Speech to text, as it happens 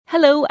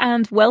Hello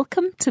and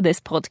welcome to this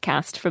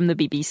podcast from the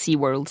BBC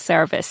World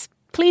Service.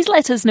 Please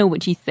let us know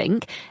what you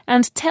think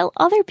and tell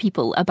other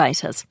people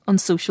about us on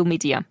social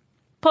media.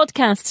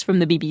 Podcasts from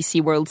the BBC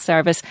World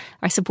Service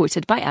are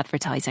supported by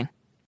advertising.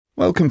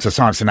 Welcome to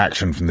Science in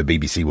Action from the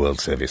BBC World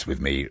Service with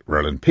me,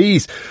 Roland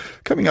Pease.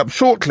 Coming up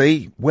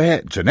shortly,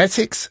 where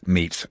genetics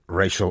meets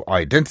racial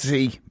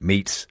identity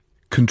meets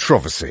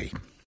controversy.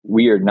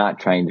 We are not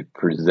trying to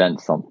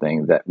present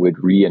something that would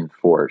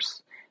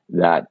reinforce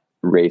that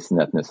race and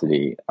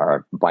ethnicity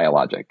are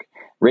biologic.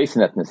 Race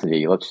and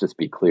ethnicity, let's just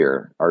be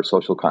clear, are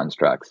social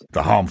constructs.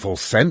 The harmful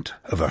scent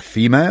of a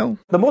female.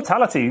 The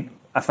mortality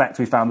effect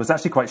we found was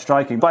actually quite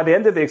striking. By the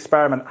end of the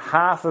experiment,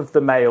 half of the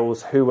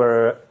males who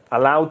were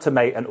allowed to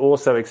mate and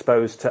also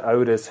exposed to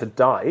odours had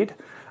died,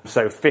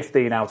 so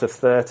 15 out of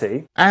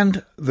 30.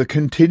 And the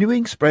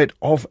continuing spread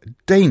of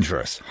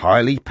dangerous,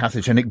 highly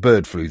pathogenic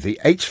bird flu, the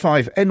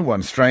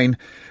H5N1 strain,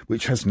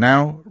 which has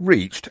now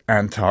reached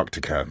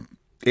Antarctica.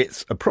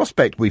 It's a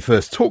prospect we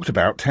first talked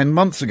about 10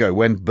 months ago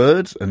when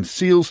birds and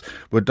seals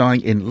were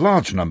dying in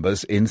large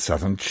numbers in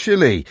southern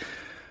Chile.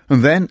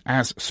 And then,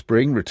 as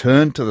spring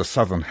returned to the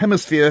southern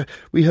hemisphere,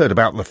 we heard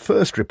about the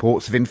first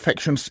reports of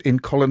infections in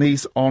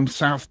colonies on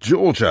South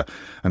Georgia,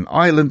 an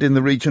island in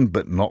the region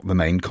but not the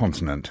main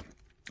continent.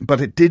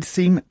 But it did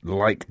seem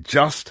like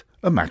just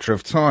a matter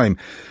of time,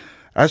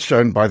 as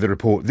shown by the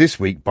report this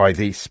week by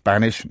the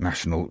Spanish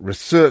National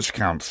Research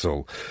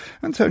Council.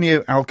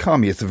 Antonio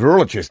Alcamí is the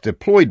virologist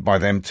deployed by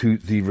them to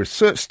the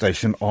research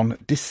station on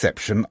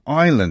Deception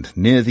Island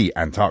near the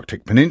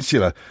Antarctic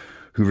Peninsula,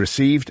 who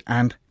received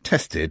and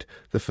tested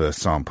the first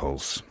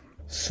samples.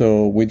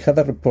 So we had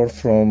a report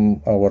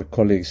from our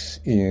colleagues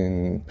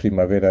in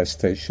Primavera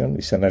station.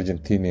 It's an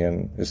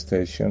Argentinian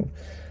station.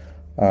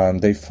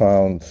 And they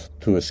found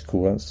 2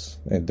 skuas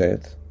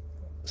dead.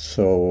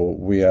 So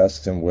we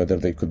asked them whether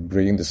they could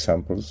bring the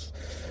samples.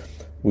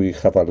 We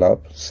have a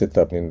lab set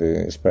up in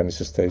the Spanish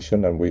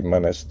station, and we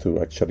managed to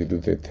actually do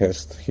the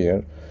test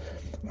here.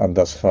 And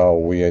that's how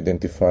we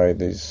identified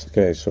this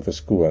case of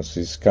skuas.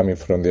 It's coming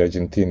from the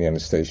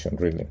Argentinian station,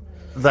 really.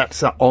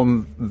 That's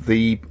on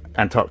the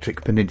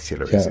Antarctic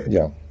Peninsula, is it?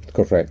 Yeah,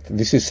 correct.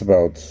 This is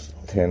about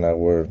 10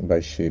 hours by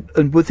ship.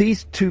 And were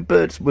these 2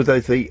 birds, were they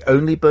the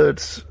only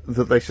birds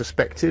that they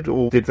suspected,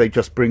 or did they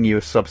just bring you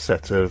a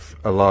subset of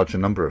a larger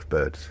number of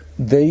birds?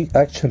 They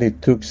actually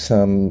took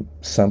some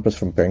samples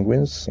from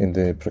penguins in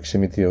the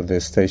proximity of the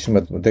station,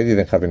 but they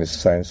didn't have any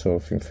signs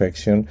of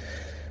infection.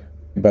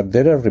 But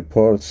there are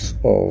reports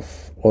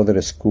of other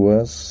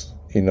skuas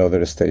in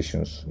other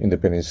stations in the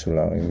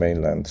peninsula, in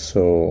mainland.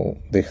 So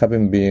they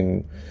haven't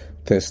been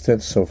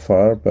tested so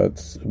far,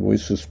 but we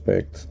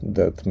suspect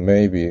that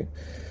maybe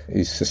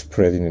it's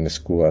spreading in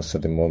skuas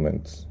at the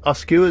moment. Are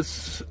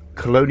skuas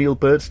colonial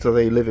birds? Do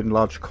they live in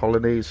large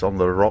colonies on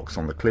the rocks,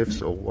 on the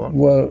cliffs, or what?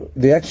 Well,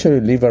 they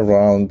actually live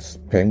around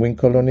penguin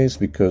colonies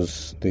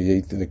because they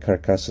eat the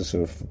carcasses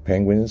of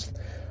penguins.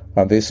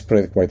 And they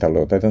spread quite a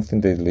lot. I don't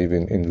think they live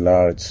in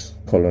large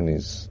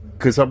colonies.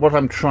 Because what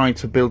I'm trying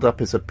to build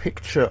up is a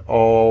picture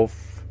of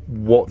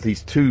what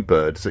these 2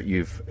 birds that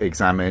you've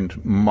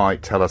examined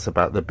might tell us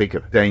about the bigger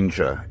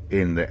danger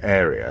in the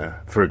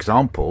area. For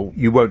example,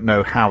 you won't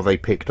know how they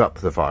picked up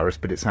the virus,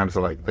 but it sounds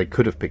like they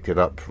could have picked it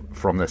up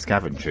from their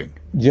scavenging.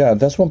 Yeah,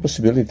 that's one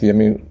possibility. I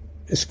mean,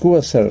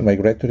 skuas are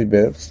migratory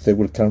birds. They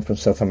will come from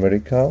South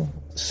America,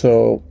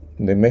 so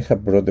they may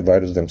have brought the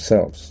virus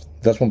themselves.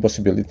 That's one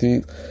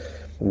possibility.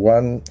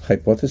 One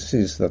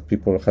hypothesis that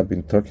people have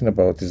been talking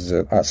about is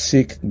that a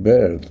sick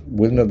bird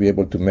will not be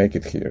able to make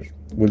it here,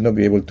 will not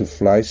be able to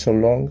fly so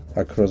long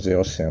across the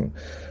ocean.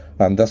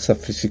 And that's a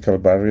physical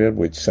barrier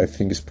which I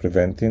think is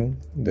preventing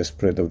the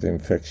spread of the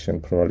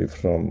infection, probably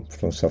from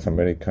South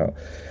America.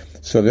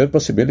 So the other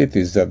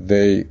possibility is that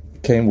they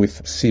came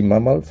with sea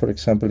mammal, for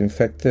example,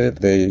 infected.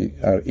 They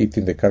are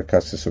eating the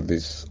carcasses of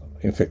these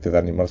infected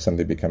animals and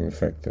they become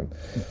infected.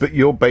 But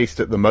you're based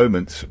at the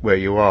moment where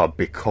you are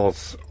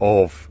because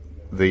of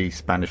the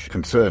Spanish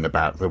concern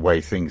about the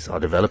way things are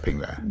developing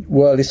there?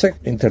 Well, it's an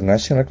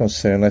international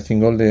concern. I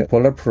think all the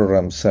polar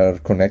programs are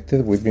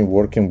connected. We've been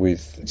working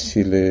with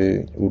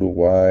Chile,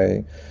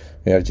 Uruguay,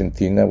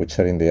 Argentina, which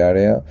are in the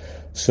area.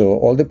 So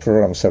all the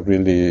programs are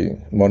really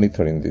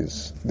monitoring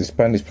this. The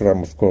Spanish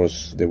program, of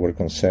course, they were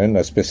concerned,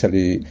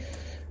 especially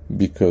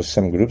because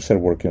some groups are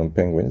working on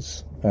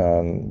penguins,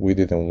 and we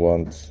didn't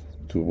want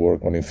to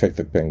work on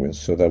infected penguins.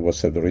 So that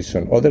was the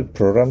reason. Other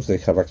programs, they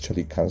have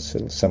actually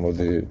cancelled some of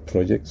the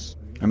projects.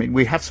 I mean,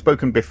 we have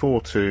spoken before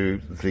to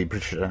the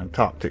British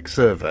Antarctic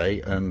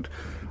Survey, and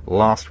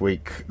last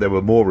week there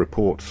were more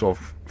reports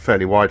of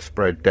fairly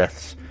widespread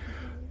deaths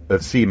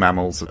of sea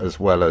mammals as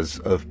well as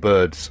of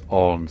birds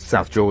on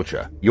South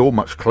Georgia. You're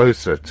much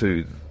closer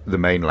to the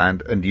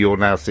mainland, and you're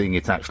now seeing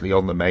it actually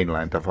on the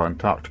mainland of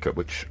Antarctica,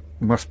 which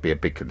must be a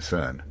big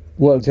concern.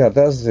 Well, yeah,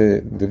 that's the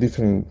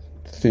different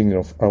thing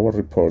of our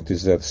report,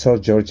 is that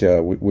South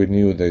Georgia, we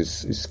knew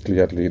this is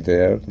clearly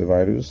there, the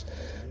virus,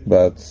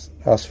 but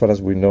as far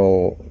as we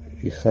know,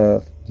 it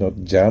had not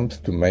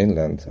jumped to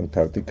mainland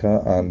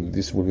Antarctica, and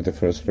this will be the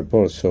first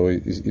report. So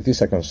it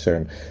is a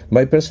concern.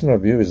 My personal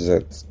view is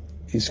that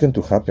it's going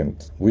to happen.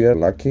 We are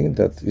lucky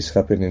that it's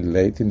happening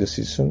late in the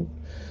season.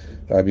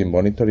 I've been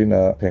monitoring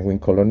a penguin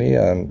colony,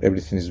 and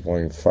everything is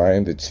going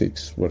fine. The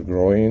chicks were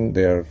growing.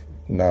 They are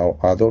now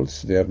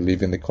adults. They are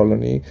leaving the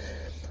colony.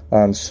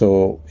 And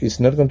so it's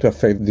not going to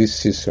affect this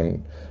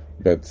season.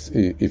 But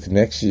if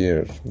next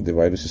year the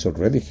virus is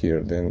already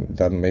here, then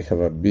that may have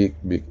a big,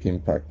 big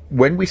impact.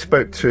 When we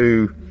spoke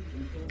to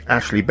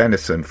Ashley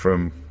Bennison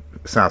from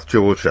South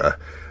Georgia,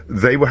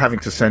 they were having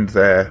to send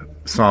their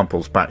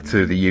samples back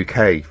to the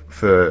UK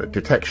for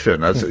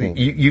detection. As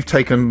you've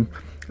taken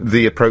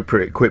the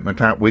appropriate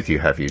equipment out with you,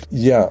 have you?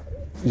 Yeah,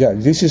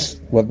 this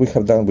is what we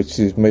have done, which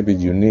is maybe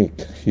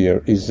unique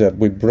here, is that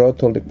we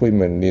brought all the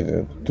equipment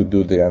needed to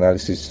do the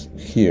analysis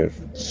here.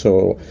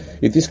 So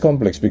it is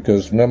complex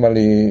because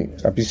normally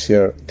a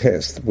PCR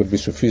test would be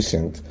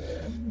sufficient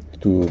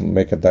to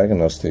make a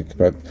diagnostic,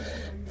 but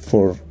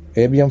for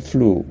avian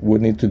flu, we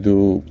need to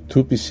do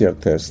 2 PCR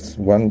tests,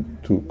 one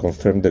to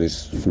confirm there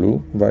is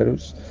flu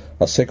virus,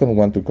 a second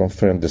one to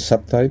confirm the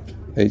subtype,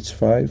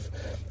 H5,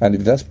 and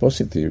if that's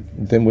positive,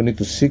 then we need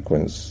to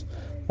sequence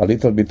a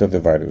little bit of the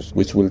virus,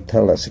 which will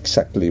tell us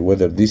exactly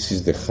whether this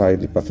is the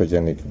highly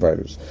pathogenic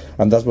virus.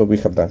 And that's what we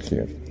have done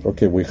here.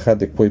 Okay, we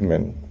had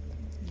equipment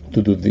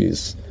to do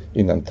this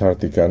in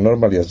Antarctica.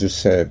 Normally, as you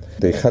said,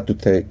 they had to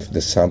take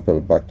the sample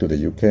back to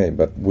the UK,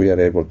 but we are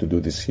able to do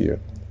this here,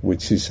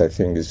 which is, I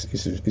think,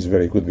 is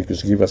very good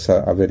because it gives us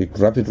a very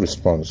rapid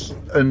response.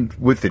 And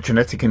with the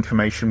genetic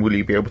information, will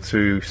you be able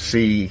to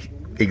see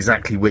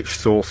exactly which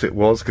source it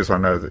was? Because I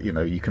know that,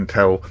 you can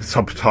tell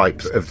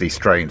subtypes of these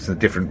strains and the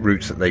different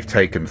routes that they've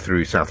taken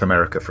through South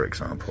America, for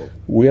example.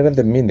 We are at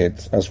the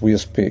minute, as we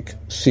speak,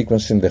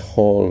 sequencing the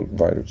whole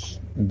virus.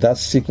 That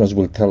sequence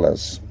will tell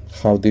us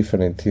how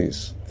different it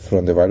is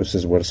from the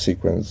viruses were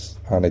sequenced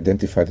and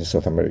identified in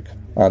South America.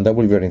 And that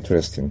will be very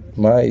interesting.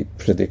 My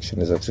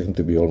prediction is that it's going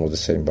to be almost the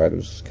same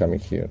virus coming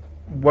here.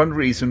 One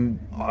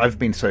reason I've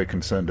been so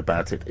concerned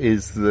about it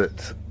is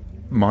that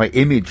my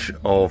image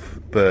of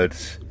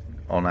birds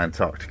on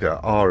Antarctica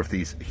are of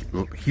these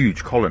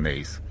huge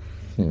colonies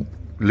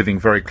living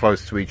very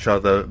close to each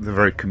other. They're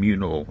very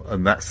communal,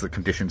 and that's the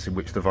conditions in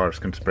which the virus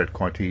can spread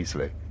quite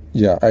easily.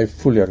 Yeah, I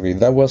fully agree.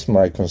 That was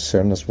my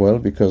concern as well,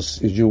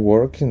 because if you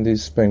work in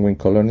these penguin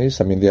colonies,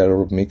 they are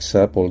all mixed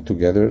up all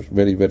together,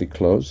 very, very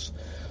close.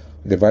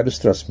 The virus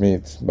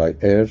transmits by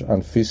air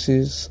and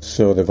feces,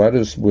 so the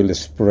virus will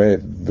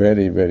spread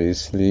very, very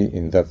easily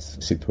in that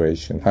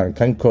situation and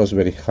can cause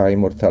very high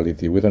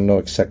mortality. We don't know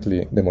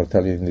exactly the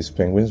mortality in these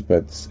penguins,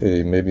 but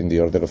maybe in the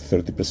order of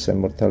 30%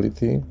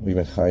 mortality,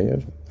 even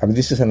higher.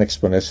 This is an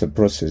exponential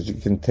process.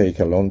 It can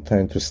take a long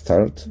time to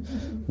start.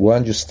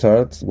 Once you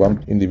start,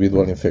 one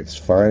individual infects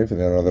 5,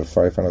 and another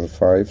 5, another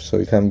 5. So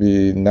it can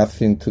be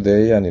nothing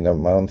today, and in a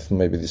month,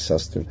 maybe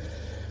disaster.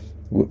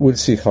 We'll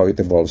see how it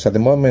evolves. At the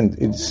moment,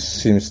 it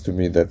seems to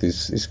me that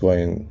it's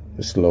going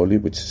slowly,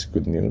 which is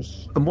good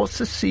news. And what's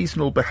the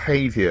seasonal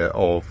behaviour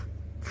of,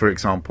 for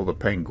example, the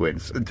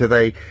penguins? Do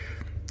they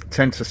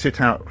tend to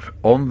sit out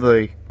on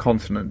the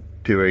continent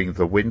during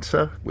the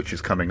winter, which is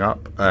coming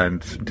up,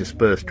 and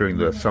disperse during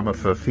the summer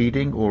for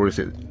feeding, or is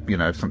it,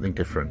 something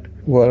different?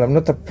 Well, I'm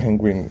not a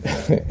penguin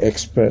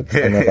expert.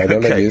 I'm a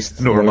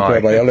biologist, nor am I.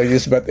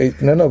 Biologist, but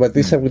but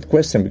this is a good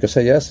question because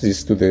I asked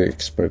this to the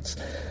experts,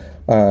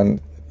 and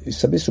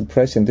it's a bit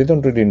surprising. They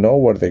don't really know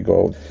where they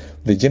go.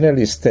 They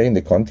generally stay in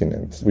the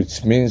continent,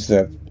 which means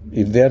that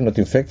if they are not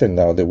infected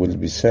now, they will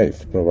be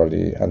safe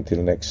probably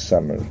until next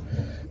summer.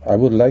 I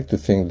would like to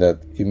think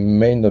that it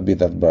may not be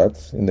that bad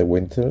in the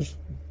winter,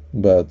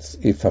 but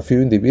if a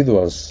few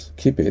individuals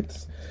keep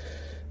it,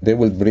 they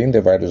will bring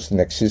the virus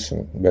next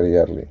season very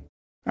early.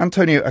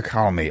 Antonio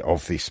Alcamí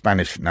of the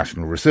Spanish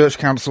National Research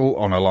Council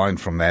on a line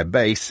from their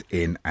base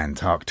in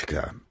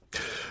Antarctica.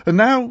 And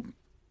now,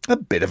 a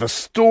bit of a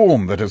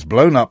storm that has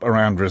blown up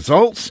around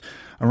results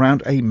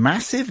around a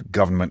massive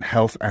government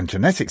health and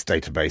genetics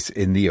database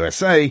in the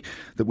USA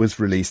that was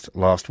released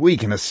last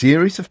week in a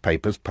series of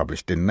papers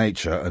published in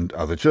Nature and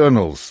other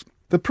journals.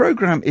 The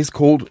programme is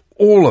called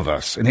All of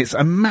Us, and it's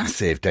a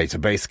massive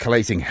database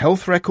collating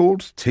health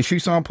records, tissue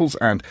samples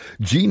and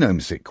genome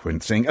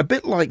sequencing, a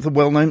bit like the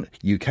well-known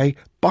UK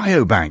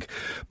Biobank,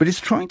 but it's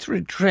trying to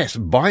redress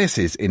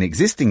biases in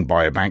existing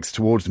biobanks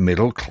towards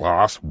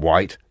middle-class,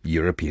 white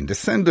European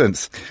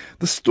descendants.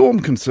 The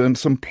storm concerned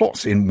some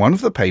plots in one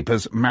of the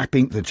papers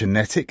mapping the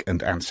genetic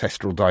and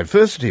ancestral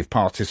diversity of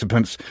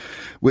participants,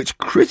 which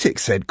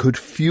critics said could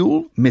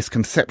fuel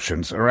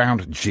misconceptions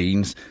around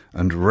genes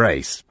and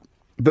race.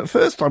 But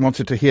first I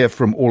wanted to hear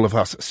from All of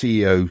Us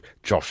CEO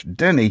Josh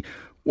Denny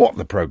what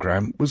the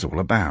programme was all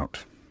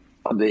about.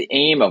 The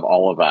aim of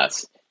All of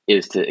Us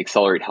is to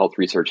accelerate health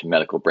research and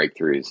medical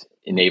breakthroughs,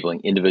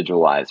 enabling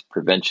individualized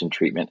prevention,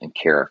 treatment, and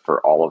care for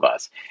all of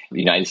us. The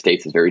United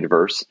States is very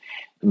diverse.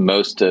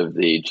 Most of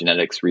the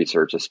genetics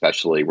research,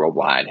 especially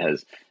worldwide,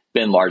 has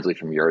been largely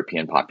from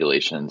European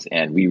populations,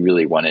 and we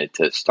really wanted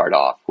to start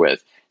off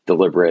with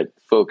deliberate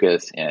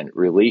focus and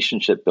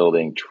relationship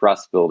building,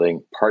 trust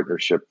building,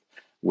 partnership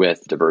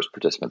with diverse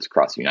participants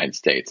across the United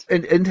States.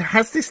 And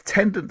has this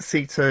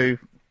tendency to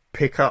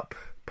pick up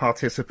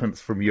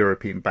participants from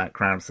European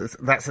backgrounds?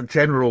 That's a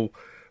general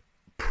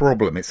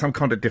problem. It's some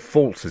kind of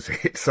default, is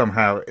it,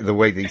 somehow, the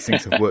way these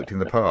things have worked in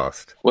the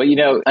past? Well,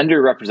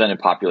 underrepresented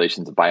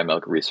populations of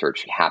biomedical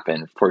research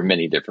happen for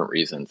many different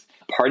reasons.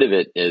 Part of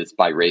it is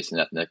by race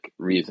and ethnic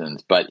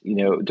reasons, but,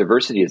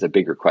 diversity is a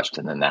bigger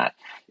question than that.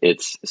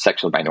 It's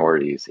sexual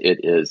minorities.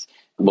 It is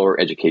lower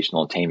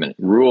educational attainment.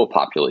 Rural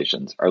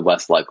populations are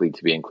less likely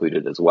to be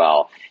included as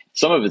well.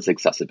 Some of it's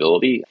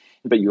accessibility,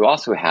 but you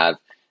also have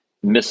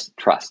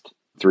mistrust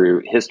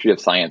through history of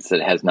science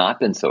that has not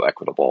been so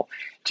equitable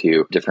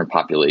to different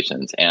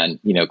populations. And,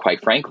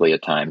 quite frankly,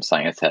 at times,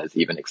 science has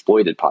even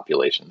exploited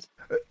populations.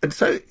 And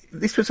so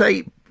this was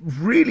a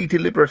really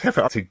deliberate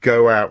effort to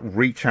go out,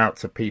 reach out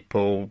to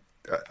people.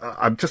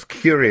 I'm just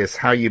curious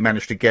how you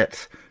managed to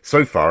get,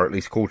 so far, at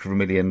least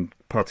 250,000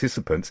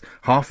 participants,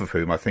 half of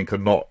whom I think are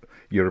not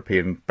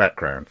European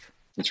backgrounds.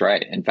 That's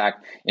right. In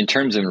fact, in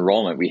terms of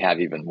enrollment, we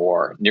have even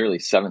more. Nearly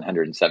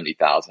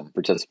 770,000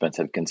 participants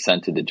have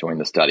consented to join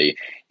the study.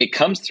 It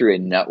comes through a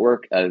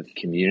network of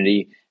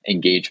community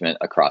engagement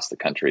across the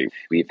country.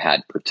 We've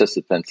had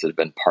participants that have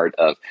been part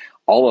of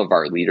all of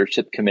our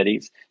leadership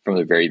committees from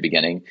the very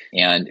beginning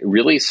and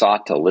really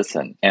sought to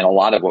listen. And a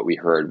lot of what we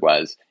heard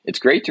was, it's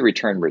great to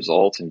return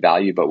results and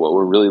value, but what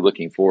we're really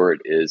looking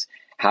forward is,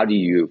 how do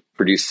you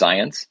produce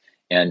science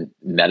and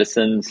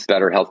medicines,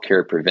 better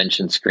healthcare,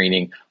 prevention,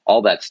 screening,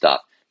 all that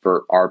stuff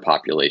for our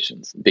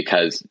populations,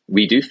 because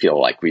we do feel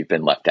like we've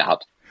been left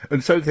out.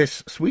 And so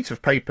this suite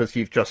of papers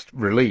you've just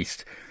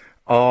released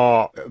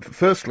are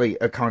firstly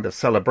a kind of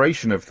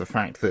celebration of the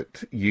fact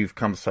that you've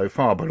come so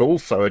far, but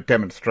also a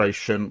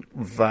demonstration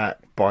that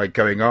by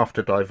going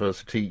after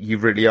diversity, you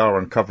really are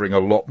uncovering a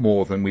lot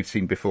more than we've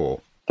seen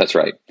before. That's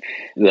right.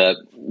 The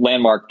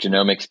landmark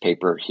genomics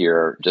paper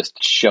here,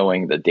 just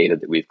showing the data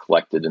that we've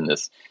collected in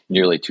this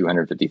nearly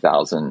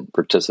 250,000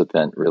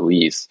 participant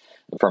release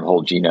from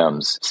whole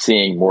genomes,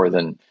 seeing more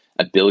than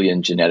 1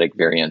 billion genetic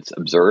variants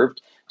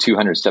observed,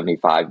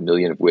 275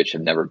 million of which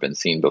have never been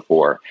seen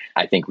before,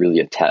 I think really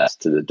attests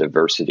to the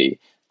diversity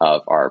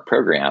of our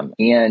program.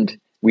 And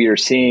we are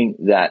seeing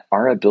that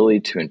our ability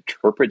to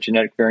interpret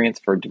genetic variants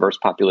for diverse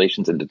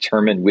populations and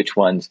determine which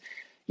ones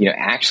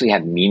actually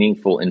have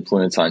meaningful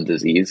influence on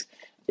disease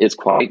is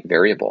quite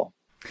variable.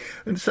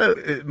 And so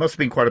it must have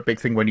been quite a big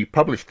thing when you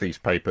published these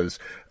papers.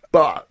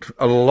 But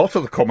a lot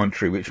of the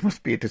commentary, which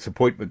must be a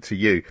disappointment to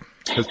you,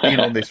 has been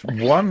on this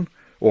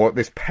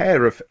this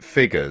pair of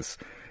figures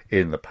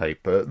in the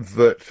paper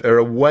that are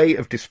a way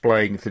of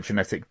displaying the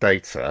genetic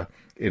data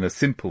in a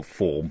simple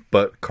form,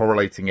 but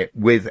correlating it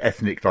with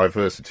ethnic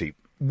diversity.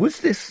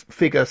 Was this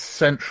figure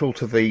central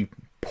to the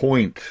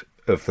point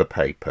of the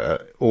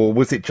paper, or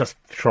was it just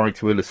trying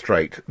to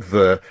illustrate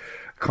the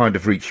kind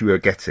of reach you were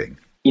getting?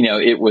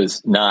 It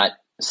was not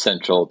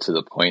central to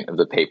the point of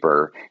the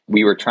paper.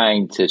 We were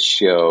trying to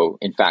show,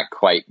 in fact,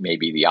 quite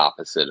maybe the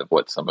opposite of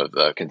what some of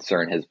the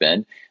concern has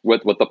been.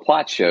 What the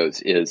plot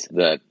shows is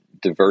the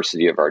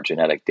diversity of our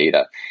genetic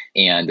data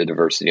and the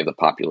diversity of the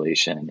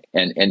population,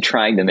 and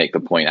trying to make the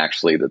point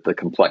actually that the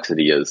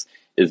complexity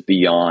is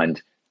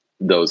beyond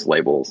those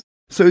labels.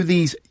 So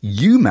these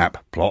UMAP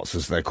plots,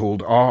 as they're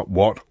called, are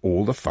what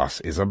all the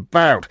fuss is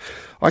about.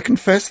 I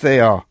confess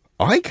they are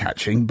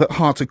eye-catching, but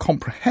hard to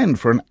comprehend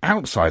for an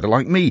outsider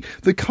like me,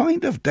 the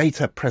kind of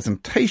data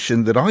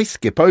presentation that I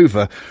skip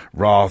over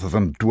rather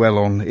than dwell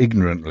on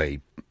ignorantly.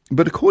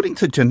 But according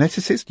to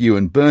geneticist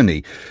Ewan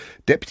Birney,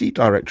 Deputy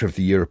Director of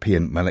the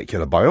European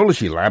Molecular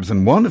Biology Labs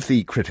and one of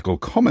the critical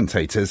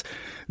commentators,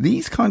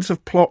 these kinds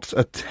of plots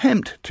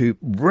attempt to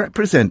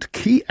represent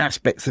key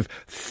aspects of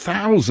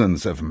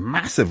thousands of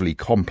massively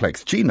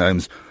complex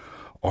genomes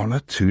on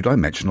a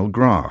two-dimensional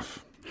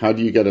graph. How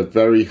do you get a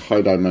very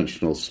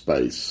high-dimensional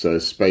space, so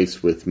a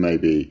space with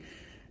maybe,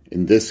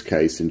 in this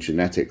case, in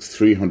genetics,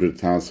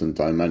 300,000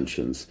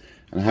 dimensions,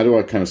 and how do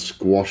I kind of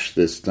squash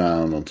this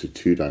down onto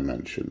 2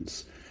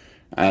 dimensions?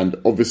 And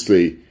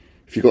obviously,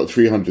 if you've got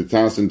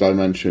 300,000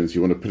 dimensions,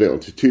 you want to put it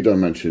onto 2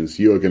 dimensions,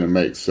 you are going to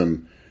make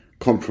some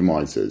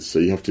compromises. So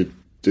you have to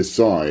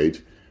decide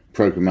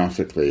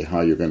programmatically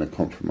how you're going to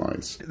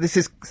compromise. This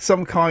is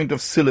some kind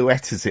of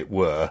silhouette, as it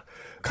were,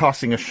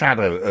 casting a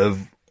shadow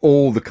of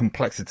all the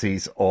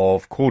complexities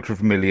of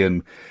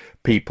 250,000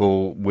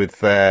 people with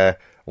their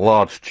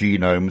large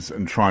genomes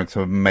and trying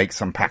to make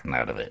some pattern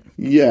out of it.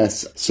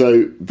 Yes.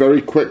 So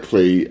very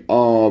quickly,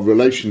 our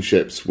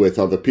relationships with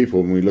other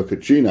people, when we look at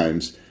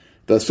genomes,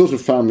 they're sort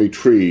of family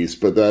trees,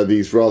 but they're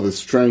these rather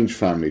strange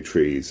family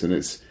trees. And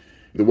it's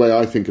the way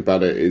I think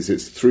about it is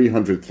it's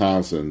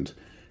 300,000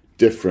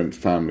 different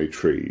family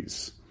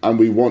trees. And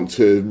we want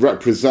to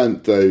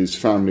represent those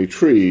family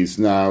trees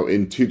now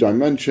in 2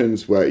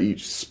 dimensions where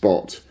each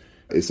spot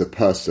is a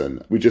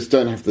person. We just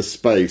don't have the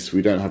space,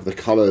 we don't have the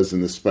colours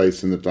and the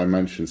space and the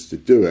dimensions to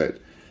do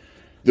it.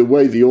 The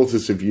way the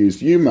authors have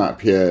used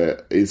UMAP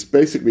here is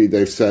basically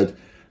they've said,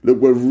 look,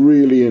 we're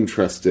really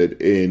interested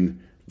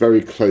in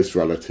very close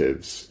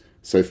relatives,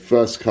 so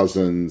first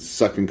cousins,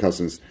 second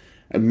cousins,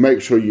 and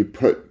make sure you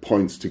put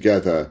points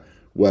together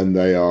when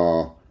they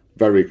are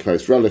very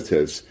close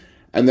relatives.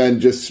 And then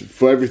just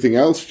for everything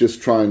else,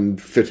 just try and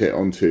fit it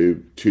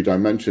onto 2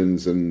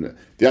 dimensions. And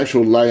the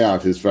actual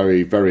layout is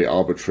very, very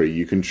arbitrary.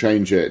 You can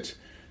change it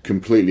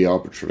completely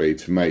arbitrarily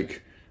to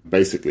make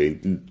basically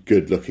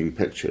good-looking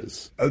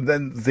pictures. And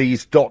then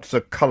these dots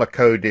are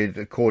colour-coded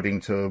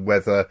according to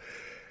whether,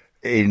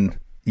 in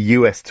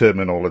US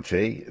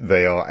terminology,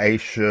 they are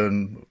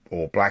Asian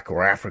or Black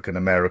or African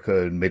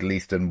American, Middle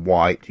Eastern,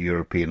 white,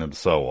 European, and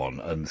so on.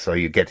 And so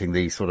you're getting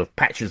these sort of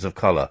patches of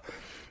colour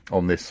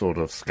on this sort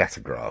of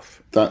scatter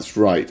graph. That's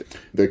right.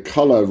 The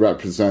colour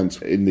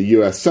represents, in the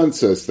US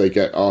Census, they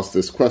get asked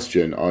this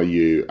question, are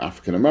you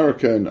African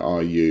American?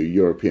 Are you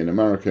European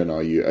American?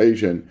 Are you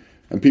Asian?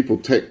 And people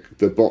tick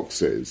the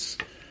boxes.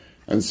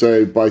 And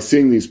so by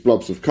seeing these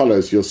blobs of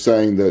colours, you're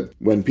saying that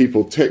when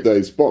people tick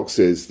those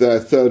boxes, their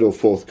third or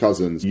fourth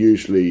cousins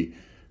usually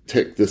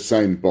tick the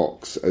same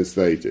box as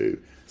they do.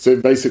 So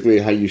basically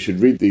how you should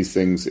read these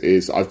things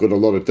is, I've got a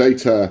lot of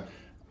data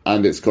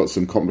and it's got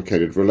some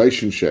complicated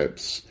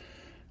relationships.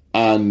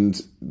 And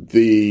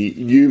the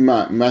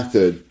UMAP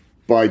method,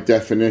 by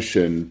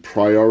definition,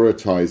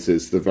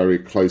 prioritizes the very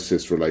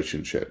closest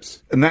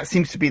relationships. And that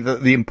seems to be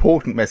the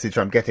important message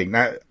I'm getting.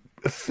 Now,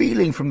 a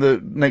feeling from the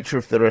nature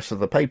of the rest of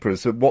the paper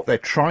is that what they're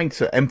trying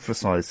to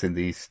emphasize in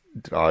these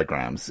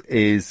diagrams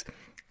is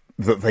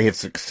that they have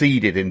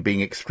succeeded in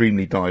being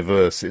extremely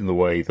diverse in the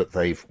way that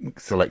they've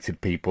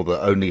selected people,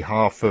 that only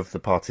half of the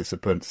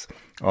participants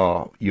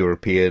are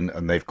European,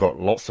 and they've got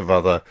lots of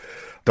other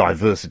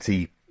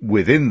diversity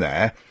within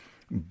there.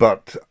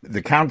 But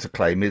the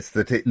counterclaim is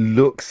that it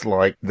looks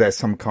like there's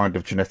some kind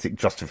of genetic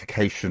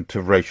justification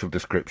to racial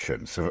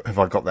description. So have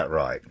I got that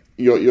right?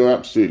 You're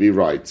absolutely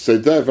right. So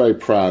they're very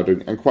proud,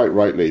 and quite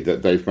rightly,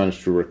 that they've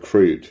managed to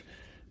recruit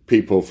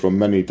people from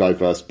many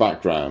diverse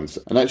backgrounds.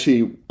 And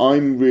actually,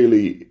 I'm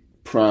really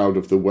proud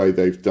of the way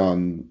they've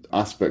done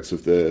aspects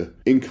of the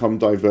income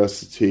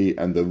diversity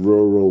and the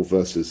rural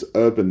versus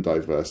urban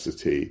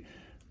diversity,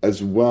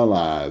 as well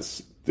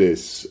as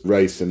this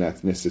race and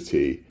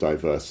ethnicity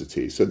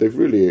diversity. So they've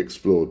really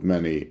explored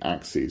many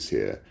axes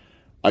here.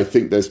 I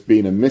think there's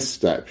been a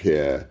misstep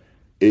here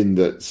in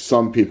that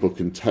some people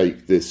can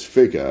take this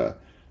figure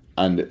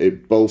and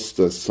it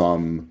bolsters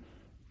some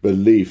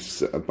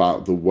beliefs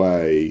about the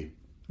way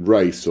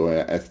race or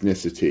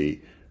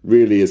ethnicity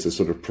really is a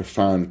sort of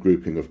profound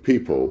grouping of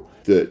people,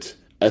 that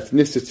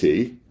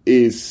ethnicity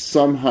is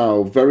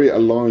somehow very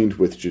aligned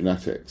with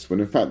genetics, when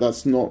in fact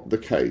that's not the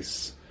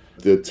case.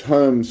 The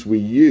terms we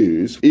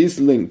use is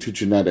linked to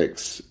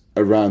genetics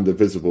around the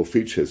visible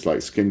features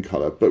like skin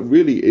color, but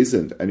really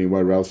isn't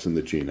anywhere else in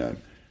the genome.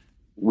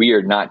 We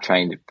are not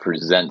trying to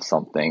present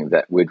something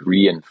that would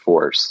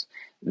reinforce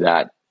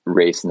that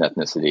race and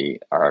ethnicity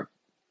are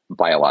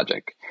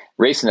biologic.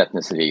 Race and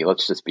ethnicity,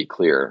 let's just be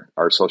clear,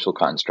 are social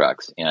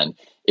constructs, and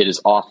it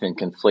is often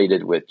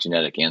conflated with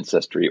genetic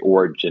ancestry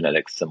or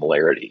genetic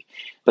similarity.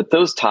 But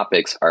those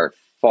topics are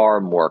far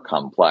more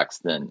complex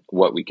than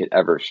what we could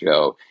ever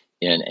show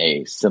in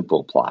a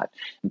simple plot.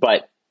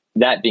 But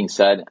that being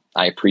said,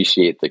 I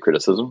appreciate the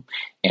criticism,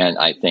 and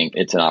I think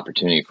it's an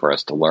opportunity for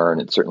us to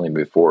learn and certainly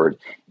move forward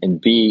and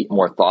be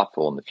more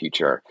thoughtful in the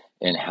future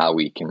in how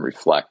we can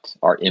reflect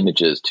our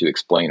images to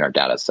explain our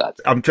data sets.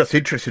 I'm just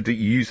interested that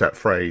you use that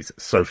phrase,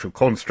 social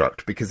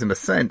construct, because in a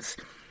sense,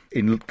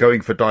 in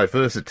going for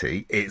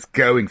diversity, it's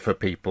going for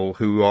people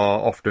who are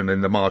often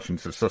in the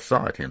margins of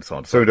society and so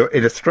on. So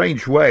in a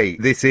strange way,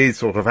 this is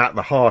sort of at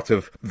the heart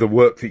of the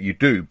work that you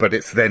do, but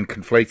it's then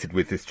conflated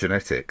with this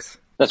genetics.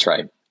 That's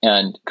right.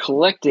 And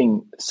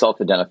collecting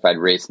self-identified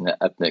race and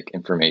ethnic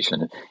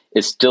information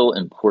is still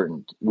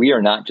important. We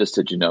are not just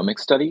a genomic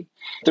study.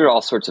 There are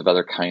all sorts of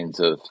other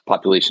kinds of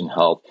population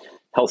health,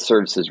 health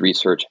services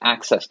research,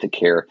 access to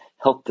care,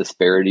 health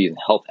disparities, and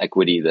health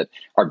equity that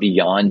are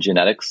beyond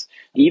genetics,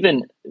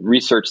 even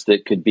research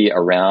that could be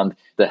around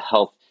the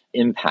health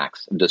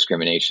impacts of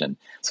discrimination.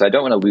 So I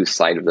don't want to lose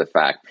sight of the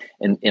fact,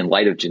 in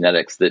light of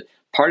genetics, that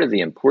part of the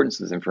importance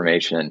of this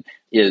information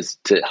is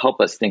to help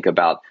us think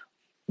about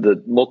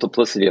the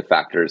multiplicity of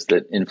factors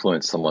that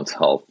influence someone's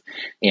health.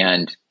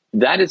 And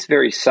that is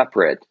very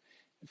separate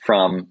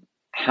from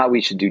how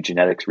we should do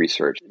genetics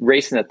research.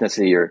 Race and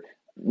ethnicity are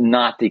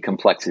not the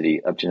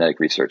complexity of genetic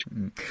research.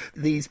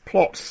 These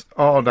plots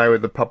are now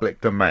in the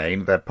public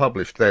domain. They're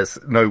published. There's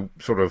no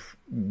sort of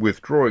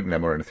withdrawing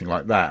them or anything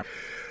like that.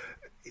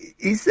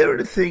 Is there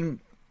anything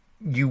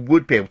you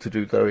would be able to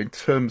do, though, in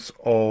terms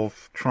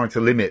of trying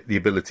to limit the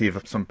ability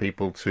of some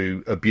people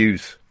to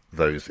abuse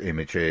those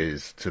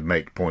images, to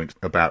make points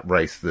about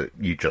race that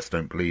you just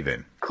don't believe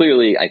in?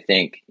 Clearly, I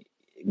think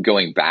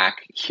going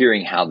back,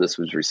 hearing how this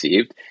was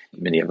received,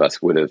 many of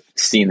us would have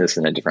seen this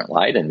in a different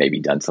light and maybe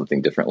done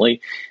something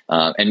differently.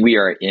 And we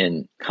are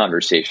in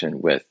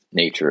conversation with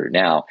nature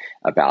now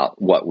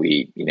about what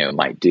we,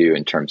 might do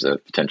in terms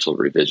of potential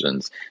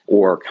revisions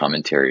or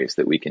commentaries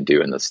that we can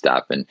do in this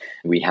step. And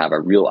we have a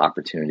real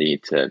opportunity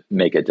to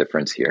make a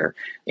difference here.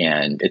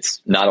 And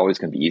it's not always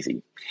going to be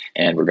easy.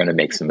 And we're going to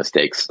make some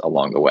mistakes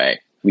along the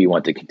way. We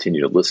want to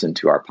continue to listen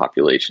to our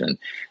population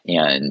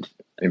and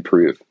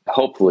improve.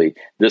 Hopefully,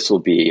 this will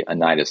be a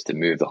nidus to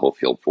move the whole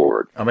field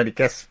forward. I mean, I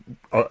guess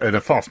in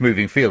a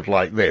fast-moving field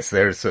like this,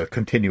 there's a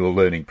continual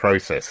learning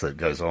process that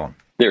goes on.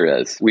 There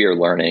is. We are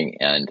learning,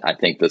 and I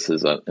think this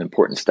is an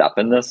important step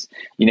in this.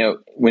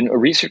 When a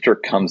researcher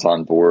comes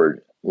on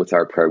board with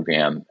our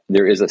program,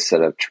 there is a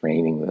set of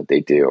training that they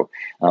do.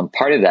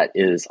 Part of that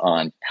is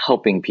on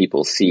helping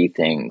people see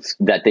things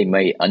that they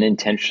may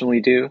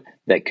unintentionally do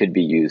that could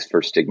be used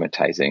for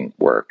stigmatizing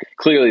work.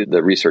 Clearly,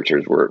 the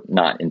researchers were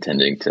not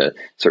intending to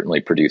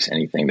certainly produce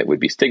anything that would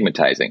be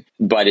stigmatizing,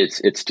 but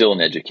it's still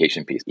an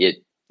education piece.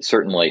 It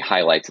certainly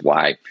highlights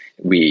why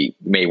we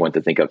may want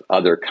to think of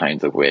other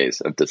kinds of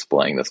ways of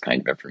displaying this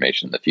kind of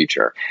information in the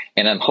future.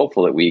 And I'm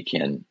hopeful that we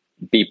can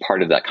be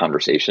part of that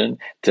conversation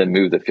to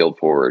move the field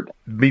forward.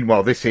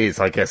 Meanwhile, this is,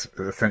 I guess,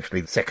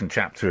 essentially the second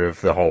chapter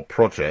of the whole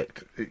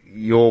project.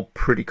 You're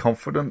pretty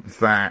confident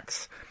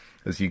that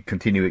as you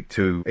continue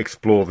to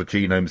explore the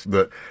genomes,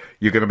 that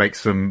you're going to make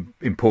some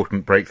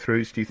important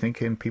breakthroughs, do you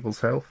think, in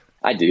people's health?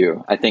 I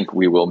do. I think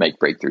we will make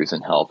breakthroughs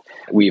in health.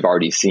 We've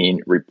already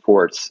seen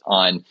reports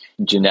on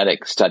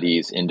genetic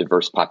studies in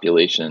diverse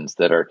populations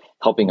that are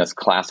helping us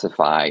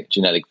classify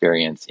genetic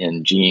variants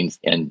in genes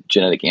and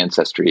genetic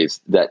ancestries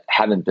that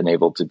haven't been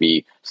able to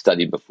be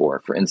studied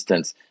before. For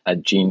instance, a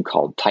gene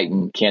called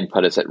Titin can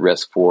put us at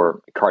risk for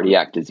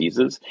cardiac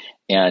diseases.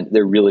 And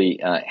there really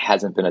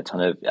hasn't been a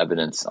ton of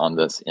evidence on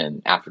this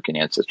in African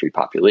ancestry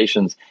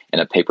populations,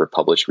 and a paper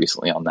published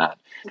recently on that.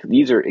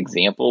 These are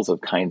examples of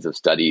kinds of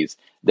studies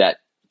that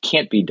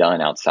can't be done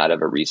outside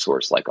of a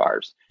resource like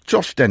ours.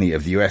 Josh Denny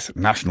of the US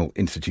National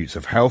Institutes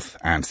of Health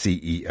and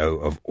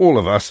CEO of All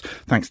of Us.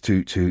 Thanks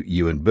to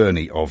Ewan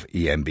Birney of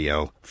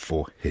EMBL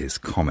for his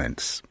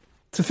comments.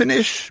 To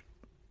finish,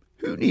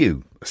 who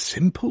knew a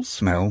simple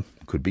smell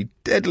could be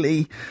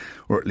deadly,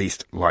 or at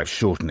least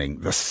life-shortening?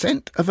 The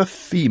scent of a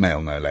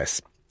female, no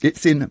less.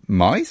 It's in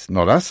mice,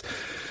 not us.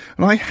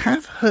 And I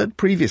have heard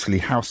previously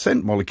how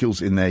scent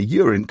molecules in their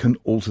urine can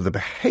alter the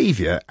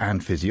behaviour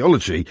and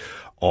physiology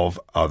of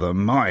other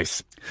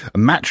mice. A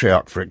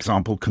matriarch, for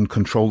example, can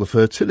control the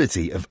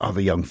fertility of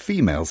other young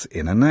females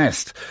in a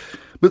nest.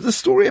 But the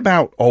story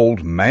about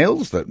old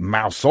males that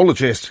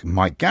mouseologist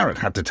Mike Garratt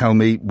had to tell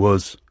me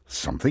was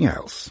something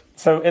else.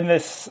 So in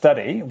this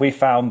study, we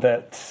found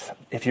that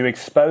if you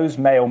expose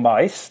male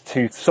mice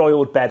to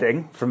soiled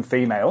bedding from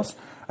females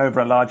over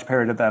a large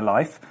period of their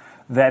life,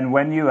 then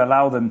when you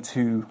allow them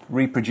to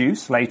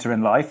reproduce later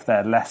in life,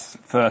 they're less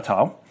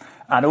fertile.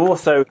 And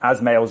also,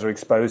 as males are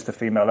exposed to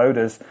female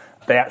odours,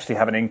 they actually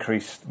have an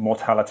increased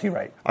mortality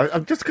rate.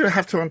 I'm just going to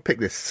have to unpick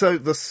this. So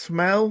the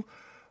smell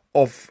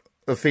of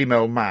a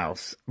female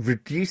mouse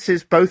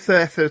reduces both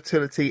their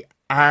fertility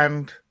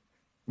and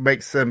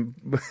makes them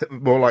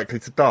more likely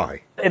to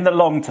die? In the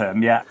long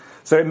term, yeah.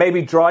 So it may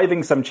be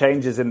driving some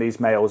changes in these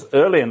males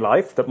early in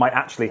life that might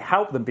actually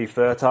help them be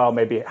fertile,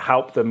 maybe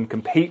help them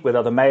compete with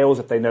other males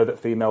if they know that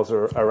females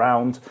are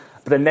around.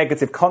 But a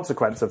negative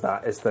consequence of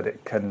that is that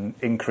it can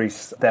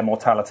increase their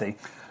mortality.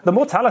 The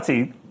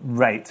mortality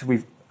rate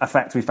we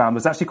found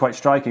was actually quite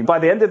striking. By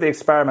the end of the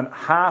experiment,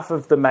 half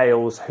of the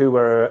males who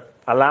were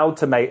allowed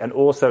to mate and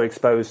also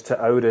exposed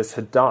to odours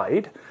had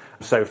died,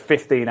 so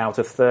 15 out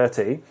of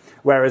 30,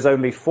 whereas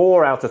only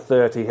 4 out of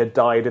 30 had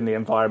died in the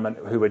environment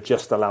who were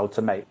just allowed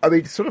to mate. I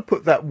mean, sort of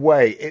put that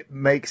way, it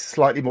makes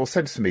slightly more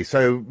sense to me.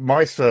 So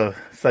mice are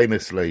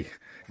famously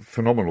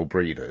phenomenal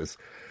breeders,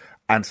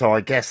 and so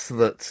I guess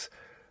that,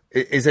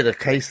 is it a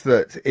case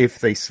that if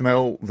they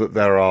smell that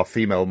there are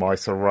female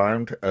mice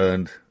around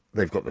and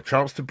they've got the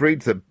chance to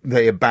breed, that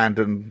they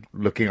abandon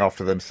looking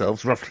after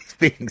themselves, roughly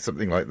speaking,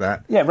 something like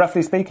that? Yeah,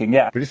 roughly speaking,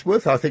 yeah. But it's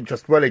worth, I think,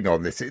 just dwelling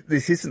on this.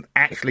 This isn't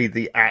actually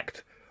the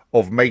act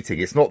of mating.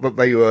 It's not that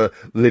they were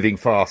living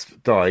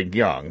fast, dying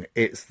young.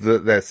 It's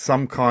that there's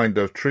some kind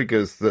of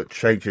triggers that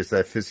changes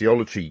their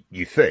physiology,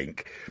 you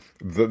think,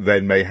 that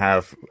then may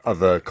have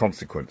other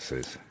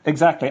consequences.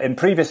 Exactly. In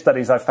previous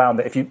studies, I've found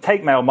that if you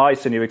take male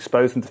mice and you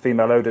expose them to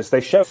female odours,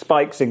 they show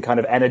spikes in kind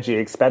of energy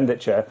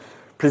expenditure.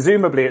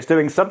 Presumably, it's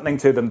doing something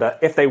to them that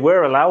if they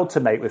were allowed to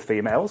mate with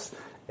females,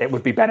 it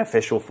would be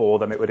beneficial for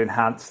them. It would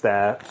enhance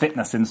their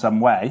fitness in some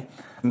way.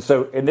 And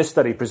so in this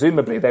study,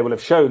 presumably, they will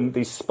have shown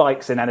these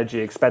spikes in energy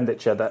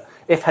expenditure that,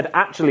 if had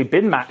actually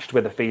been matched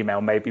with a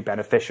female, may be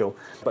beneficial.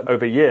 But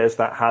over years,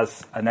 that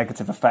has a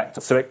negative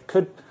effect. So it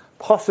could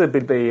possibly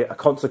be a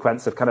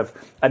consequence of kind of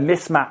a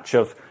mismatch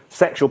of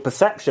sexual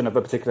perception of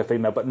a particular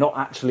female, but not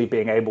actually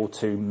being able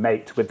to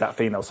mate with that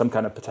female, some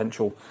kind of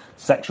potential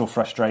sexual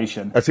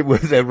frustration. As it were,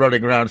 they're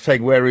running around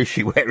saying, where is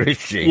she, where is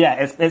she?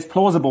 Yeah, it's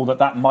plausible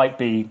that might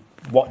be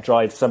what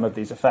drives some of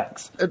these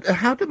effects.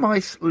 How do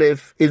mice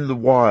live in the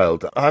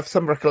wild? I have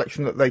some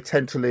recollection that they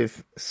tend to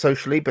live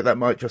socially, but that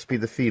might just be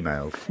the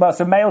females. Well,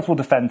 so males will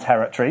defend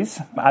territories,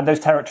 and those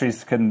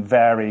territories can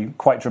vary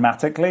quite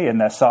dramatically in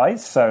their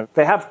size. So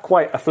they have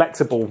quite a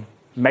flexible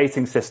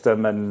mating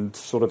system and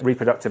sort of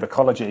reproductive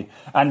ecology.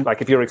 And like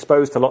if you're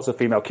exposed to lots of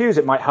female cues,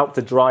 it might help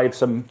to drive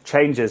some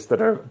changes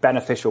that are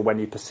beneficial when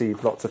you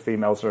perceive lots of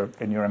females are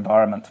in your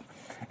environment.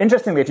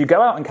 Interestingly, if you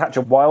go out and catch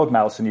a wild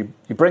mouse and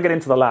you bring it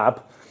into the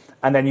lab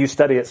and then you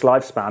study its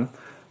lifespan,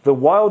 the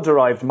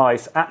wild-derived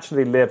mice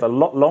actually live a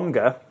lot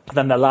longer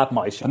than the lab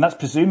mice. And that's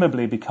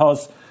presumably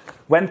because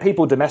when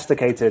people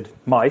domesticated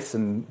mice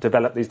and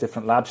developed these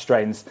different lab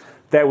strains,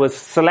 there was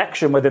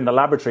selection within the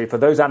laboratory for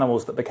those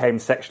animals that became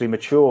sexually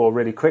mature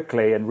really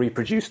quickly and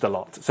reproduced a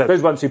lot. So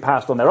those ones who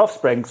passed on their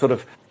offspring sort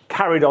of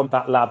carried on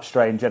that lab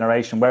strain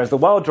generation, whereas the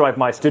wild-derived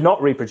mice do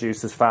not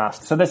reproduce as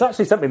fast. So there's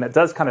actually something that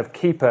does kind of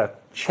keep a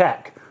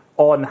check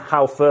on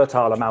how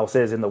fertile a mouse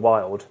is in the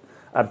wild,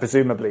 and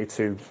presumably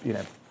to,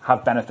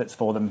 have benefits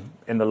for them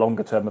in the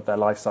longer term of their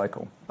life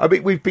cycle. I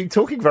mean, we've been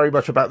talking very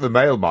much about the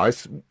male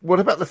mice. What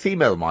about the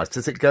female mice?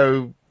 Does it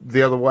go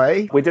the other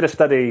way? We did a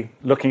study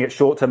looking at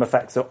short-term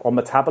effects on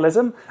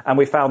metabolism, and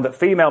we found that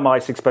female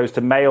mice exposed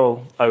to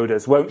male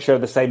odours won't show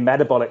the same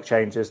metabolic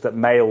changes that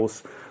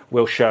males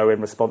will show in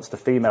response to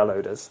female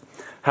odours.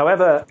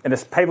 However, in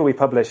this paper we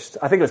published,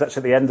 I think it was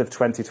actually at the end of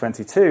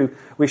 2022,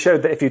 we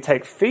showed that if you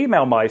take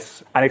female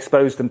mice and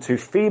expose them to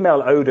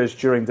female odours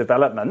during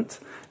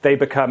development, they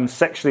become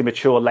sexually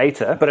mature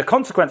later, but a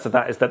consequence of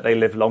that is that they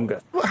live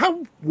longer. Well,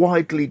 how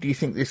widely do you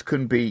think this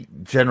can be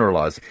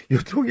generalised?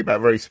 You're talking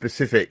about very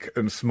specific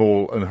and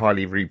small and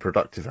highly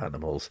reproductive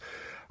animals.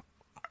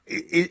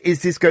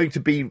 Is this going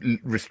to be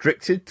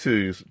restricted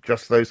to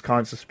just those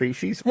kinds of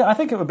species? Yeah, I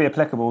think it would be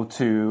applicable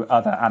to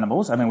other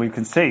animals. I mean, we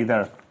can see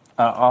there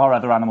are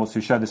other animals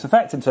who show this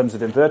effect in terms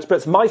of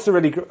invertebrates. Mice are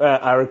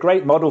a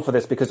great model for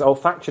this because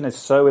olfaction is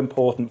so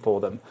important for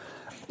them.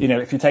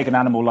 If you take an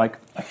animal like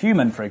a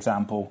human, for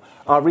example,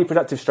 our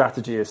reproductive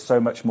strategy is so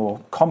much more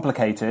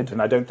complicated,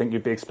 and I don't think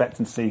you'd be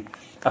expecting to see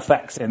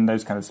effects in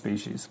those kind of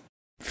species.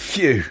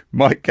 Phew.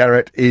 Mike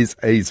Garratt is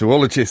a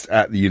zoologist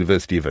at the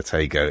University of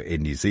Otago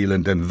in New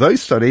Zealand, and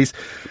those studies,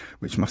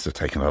 which must have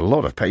taken a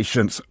lot of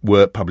patience,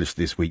 were published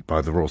this week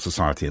by the Royal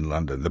Society in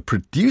London. The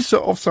producer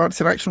of Science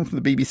in Action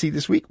from the BBC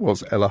this week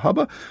was Ella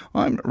Hubber.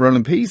 I'm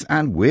Roland Pease,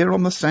 and we're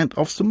on the scent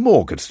of some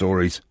more good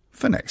stories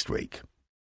for next week.